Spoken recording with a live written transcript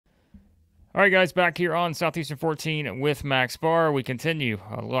All right, guys, back here on Southeastern 14 with Max Barr. We continue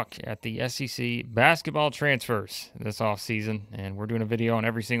a look at the SEC basketball transfers this offseason, and we're doing a video on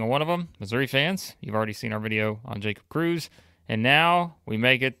every single one of them. Missouri fans, you've already seen our video on Jacob Cruz, and now we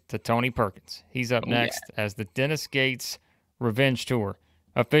make it to Tony Perkins. He's up Oh yeah. next as the Dennis Gates Revenge Tour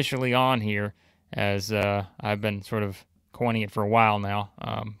officially on here, as I've been sort of coining it for a while now,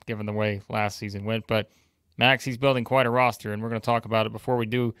 given the way last season went. But Max, he's building quite a roster, and we're going to talk about it. Before we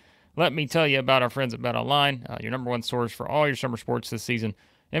do, let me tell you about our friends at BetOnline, your number one source for all your summer sports this season.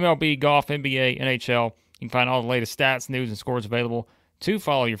 MLB, golf, NBA, NHL. You can find all the latest stats, news, and scores available to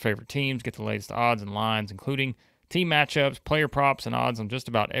follow your favorite teams. Get the latest odds and lines, including team matchups, player props, and odds on just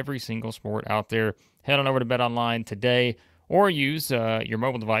about every single sport out there. Head on over to BetOnline today or use your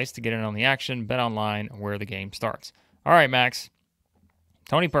mobile device to get in on the action. BetOnline, where the game starts. All right, Max.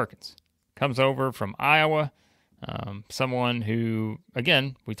 Tony Perkins comes over from Iowa. Someone who,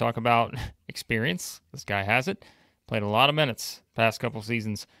 again, we talk about experience. This guy has it. Played a lot of minutes past couple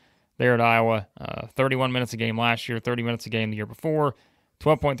seasons there at Iowa. 31 minutes a game last year, 30 minutes a game the year before.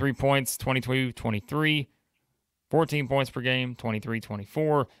 12.3 points, 22-23. 14 points per game,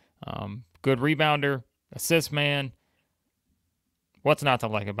 23-24. Good rebounder, assist man. What's not to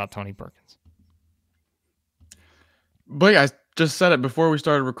like about Tony Perkins? But I just said it before we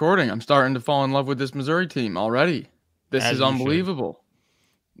started recording. I'm starting to fall in love with this Missouri team already. This As is you should. unbelievable.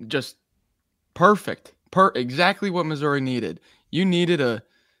 Just perfect. Exactly what Missouri needed. You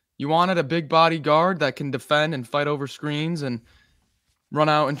wanted a big body guard that can defend and fight over screens and run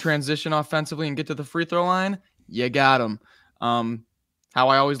out and transition offensively and get to the free throw line. You got him. How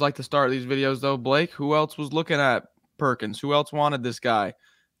I always like to start these videos though, Blake, who else was looking at Perkins? Who else wanted this guy?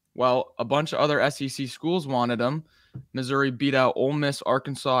 Well, a bunch of other SEC schools wanted him. Missouri beat out Ole Miss,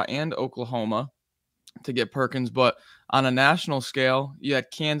 Arkansas, and Oklahoma to get Perkins. But on a national scale, you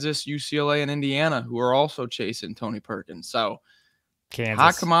had Kansas, UCLA, and Indiana who are also chasing Tony Perkins. So, Kansas.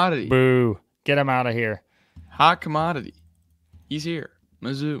 hot commodity. Boo. Get him out of here. Hot commodity. He's here.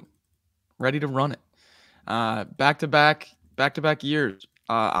 Mizzou. Ready to run it. Back-to-back years.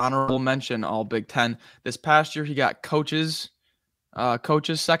 Honorable mention, all Big Ten. This past year, he got coach's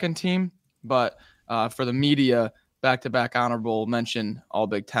second team. But for the media, back-to-back honorable mention, all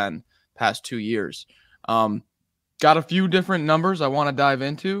Big Ten, past 2 years. Got a few different numbers I want to dive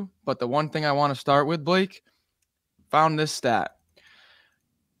into, but the one thing I want to start with, Blake, found this stat.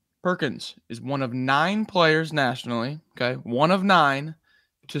 Perkins is one of 9 players nationally, okay, one of 9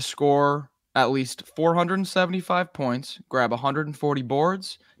 to score at least 475 points, grab 140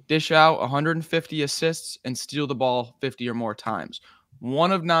 boards, dish out 150 assists, and steal the ball 50 or more times.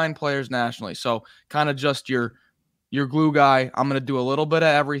 One of 9 players nationally. So kind of just your glue guy. I'm going to do a little bit of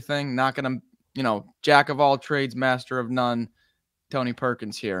everything. Not going to, jack of all trades, master of none. Tony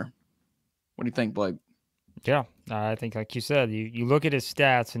Perkins here. What do you think, Blake? Yeah, I think like you said, you look at his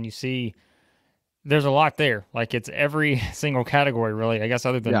stats and you see there's a lot there. Like it's every single category, really, I guess,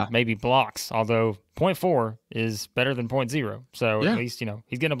 other than maybe blocks, although 0.4 is better than 0.0. So at least,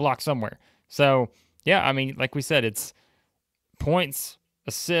 he's getting a block somewhere. So, yeah, I mean, like we said, it's points,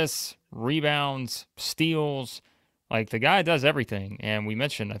 assists, rebounds, steals. Like the guy does everything. And we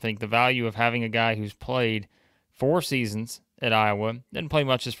mentioned, I think, the value of having a guy who's played 4 seasons at Iowa. Didn't play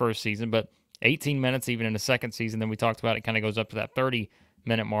much his first season, but 18 minutes even in the second season. Then we talked about it kind of goes up to that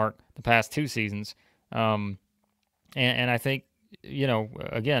 30-minute mark the past 2 seasons. And I think,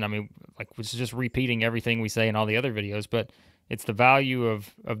 again, I mean, like it's just repeating everything we say in all the other videos, but it's the value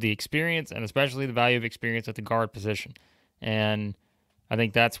of the experience and especially the value of experience at the guard position. And I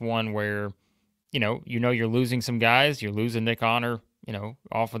think that's one where, you're losing some guys. You're losing Nick Honor,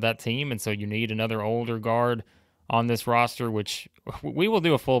 off of that team. And so you need another older guard on this roster, which we will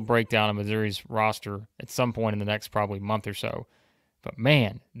do a full breakdown of Missouri's roster at some point in the next probably month or so. But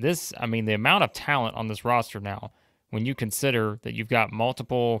man, the amount of talent on this roster now, when you consider that you've got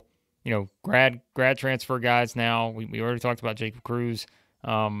multiple, grad transfer guys now. We already talked about Jacob Cruz.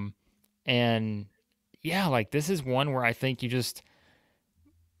 And yeah, like this is one where I think you just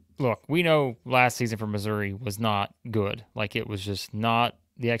look, we know last season for Missouri was not good. Like it was just not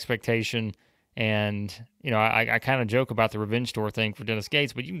the expectation. And, I kind of joke about the revenge tour thing for Dennis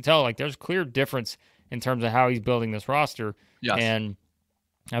Gates, but you can tell like there's clear difference in terms of how he's building this roster. Yes. And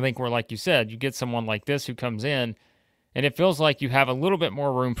I think where, like you said, you get someone like this who comes in and it feels like you have a little bit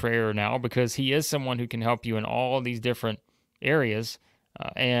more room for error now because he is someone who can help you in all of these different areas.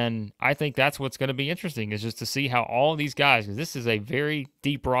 And I think that's what's going to be interesting is just to see how all of these guys, because this is a very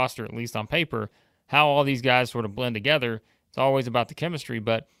deep roster, at least on paper, how all these guys sort of blend together. It's always about the chemistry,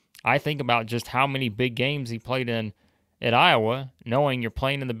 but I think about just how many big games he played in at Iowa, knowing you're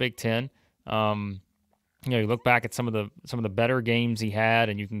playing in the Big Ten, You look back at some of the better games he had,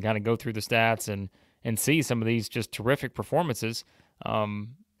 and you can kind of go through the stats and see some of these just terrific performances.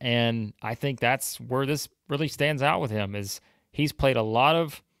 And I think that's where this really stands out with him is he's played a lot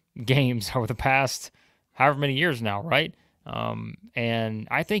of games over the past however many years now, right? And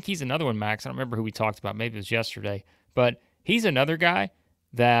I think he's another one, Max. I don't remember who we talked about. Maybe it was yesterday, but he's another guy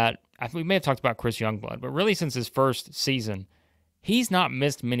that I think we may have talked about Chris Youngblood, but really since his first season, he's not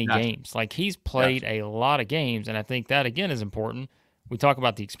missed many games. Like he's played a lot of games, and I think that again is important. We talk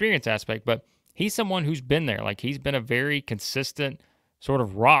about the experience aspect, but he's someone who's been there. Like he's been a very consistent sort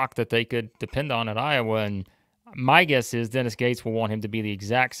of rock that they could depend on at Iowa. And my guess is Dennis Gates will want him to be the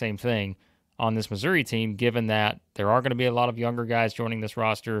exact same thing on this Missouri team, given that there are going to be a lot of younger guys joining this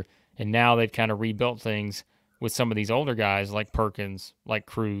roster, and now they've kind of rebuilt things with some of these older guys like Perkins, like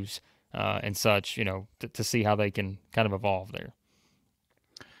Cruz, and such, to see how they can kind of evolve there.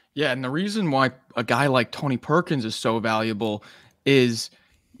 Yeah, and the reason why a guy like Tony Perkins is so valuable is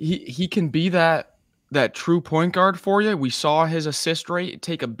he can be that true point guard for you. We saw his assist rate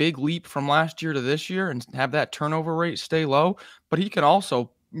take a big leap from last year to this year and have that turnover rate stay low, but he can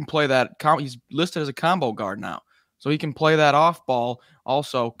also play that. He's listed as a combo guard now, so he can play that off ball,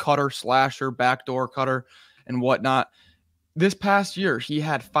 also cutter, slasher, backdoor cutter, and whatnot. This past year, he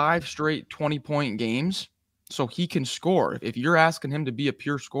had 5 straight 20-point games, so he can score. If you're asking him to be a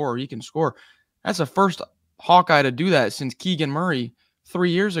pure scorer, he can score. That's the first Hawkeye to do that since Keegan Murray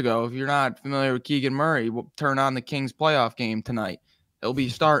 3 years ago. If you're not familiar with Keegan Murray, we'll turn on the Kings playoff game tonight. It'll be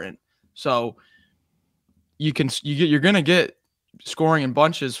starting. So you're going to get scoring in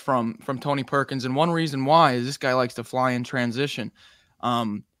bunches from Tony Perkins, and one reason why is this guy likes to fly in transition.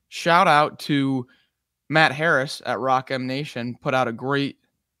 Shout out to Matt Harris at Rock M Nation, put out a great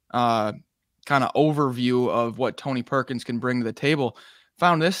kind of overview of what Tony Perkins can bring to the table.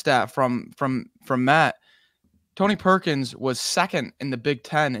 Found this stat from Matt. Tony Perkins was second in the Big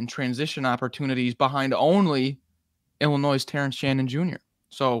Ten in transition opportunities behind only Illinois' Terrence Shannon Jr.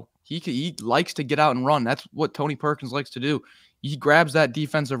 So he likes to get out and run. That's what Tony Perkins likes to do. He grabs that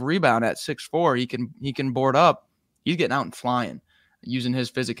defensive rebound at 6'4". He can board up. He's getting out and flying using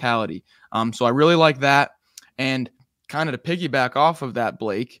his physicality. So I really like that. And kind of to piggyback off of that,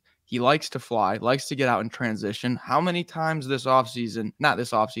 Blake, he likes to fly, likes to get out in transition. How many times this past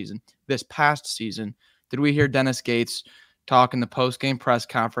season, did we hear Dennis Gates talk in the post-game press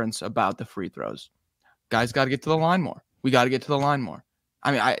conference about the free throws? Guys got to get to the line more. We got to get to the line more.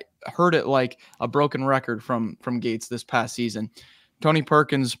 I mean, I heard it like a broken record from Gates this past season. Tony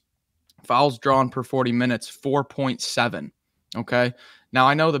Perkins, fouls drawn per 40 minutes, 4.7. Okay. Now,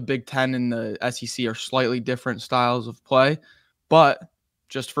 I know the Big Ten and the SEC are slightly different styles of play, but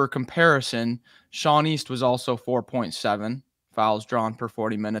just for comparison, Sean East was also 4.7 fouls drawn per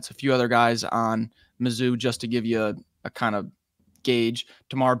 40 minutes. A few other guys on Mizzou, just to give you a kind of gauge.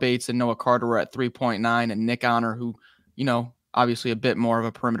 Tamar Bates and Noah Carter were at 3.9, and Nick Honor, who, obviously a bit more of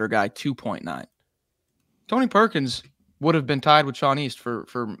a perimeter guy, 2.9. Tony Perkins would have been tied with Sean East for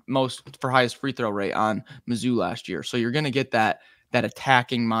highest free throw rate on Mizzou last year. So you're going to get that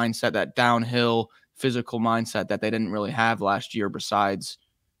attacking mindset, that downhill physical mindset that they didn't really have last year besides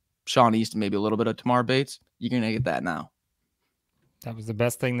Sean East and maybe a little bit of Tamar Bates. You're going to get that now. That was the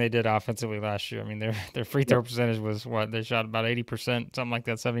best thing they did offensively last year. I mean, their free throw percentage was what? They shot about 80%, something like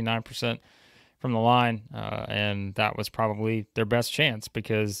that, 79% from the line. And that was probably their best chance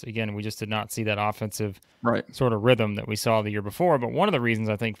because, again, we just did not see that offensive sort of rhythm that we saw the year before. But one of the reasons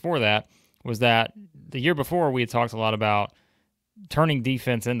I think for that was that the year before we had talked a lot about turning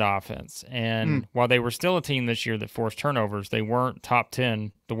defense into offense. And while they were still a team this year that forced turnovers, they weren't top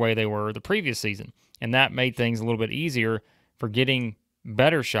 10 the way they were the previous season. And that made things a little bit easier for getting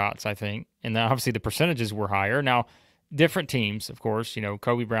better shots, I think. And then obviously the percentages were higher. Now, different teams, of course,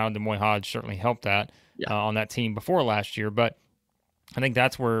 Kobe Brown, Des Moines Hodge certainly helped that on that team before last year. But I think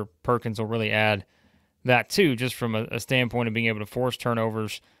that's where Perkins will really add that too, just from a standpoint of being able to force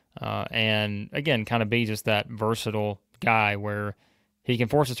turnovers and, again, kind of be just that versatile guy where he can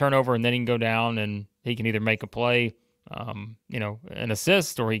force a turnover and then he can go down and he can either make a play, an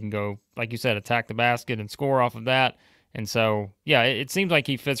assist, or he can go, like you said, attack the basket and score off of that. And so, yeah, it seems like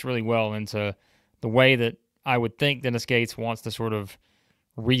he fits really well into the way that I would think Dennis Gates wants to sort of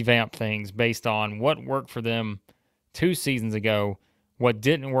revamp things based on what worked for them 2 seasons ago, what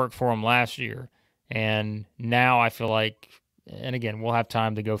didn't work for them last year. And now I feel like, and again, we'll have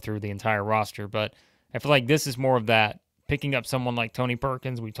time to go through the entire roster, but I feel like this is more of that, picking up someone like Tony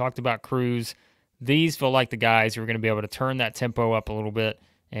Perkins. We talked about Cruz. These feel like the guys who are going to be able to turn that tempo up a little bit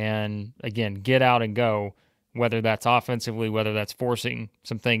and, again, get out and go whether that's offensively, whether that's forcing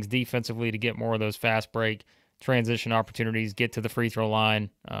some things defensively to get more of those fast break transition opportunities, get to the free throw line,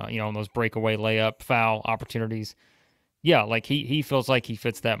 on those breakaway layup foul opportunities. Yeah, like he feels like he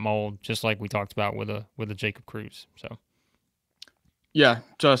fits that mold, just like we talked about with a Jacob Cruz. So, yeah,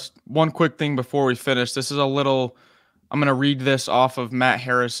 just one quick thing before we finish. This is a little. I'm going to read this off of Matt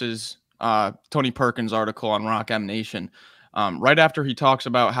Harris's Tony Perkins article on Rock M Nation. Right after he talks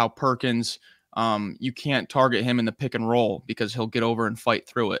about how Perkins, you can't target him in the pick and roll because he'll get over and fight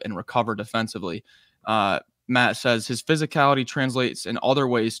through it and recover defensively. Matt says his physicality translates in other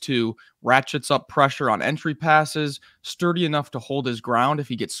ways too, ratchets up pressure on entry passes, sturdy enough to hold his ground if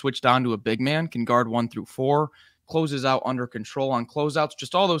he gets switched on to a big man, can guard 1 through 4, closes out under control on closeouts,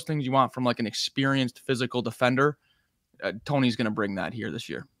 just all those things you want from like an experienced physical defender. Tony's going to bring that here this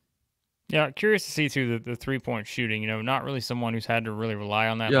year. Yeah, curious to see through the 3-point shooting. Not really someone who's had to really rely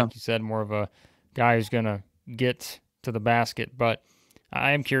on that. Yeah. Like you said, more of a guy who's going to get to the basket. But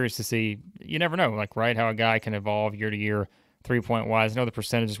I am curious to see. You never know, right, how a guy can evolve year to year 3-point wise. I know the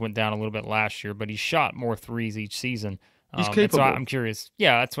percentages went down a little bit last year, but he shot more threes each season. He's capable. So I'm curious.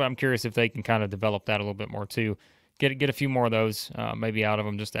 Yeah, that's what I'm curious if they can kind of develop that a little bit more too. Get a few more of those maybe out of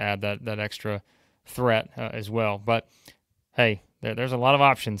him just to add that extra threat as well. But hey, there's a lot of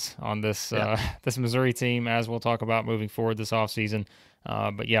options on this this Missouri team, as we'll talk about moving forward this offseason.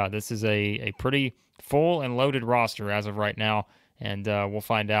 But yeah, this is a pretty full and loaded roster as of right now, and we'll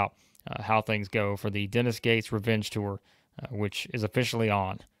find out how things go for the Dennis Gates Revenge Tour, which is officially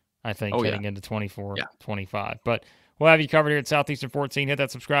on, I think, heading into 24-25. But we'll have you covered here at Southeastern 14. Hit that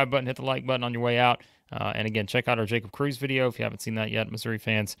subscribe button, hit the like button on your way out. And again, check out our Jacob Cruz video if you haven't seen that yet, Missouri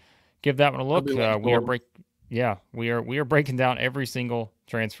fans. Give that one a look. We are breaking down every single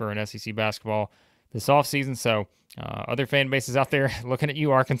transfer in SEC basketball this offseason. So other fan bases out there looking at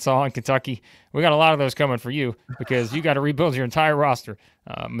you, Arkansas and Kentucky, we got a lot of those coming for you because you got to rebuild your entire roster.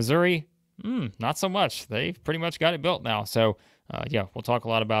 Missouri, not so much. They've pretty much got it built now. So we'll talk a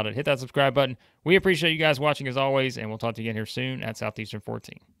lot about it. Hit that subscribe button. We appreciate you guys watching as always, and we'll talk to you again here soon at Southeastern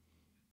 14.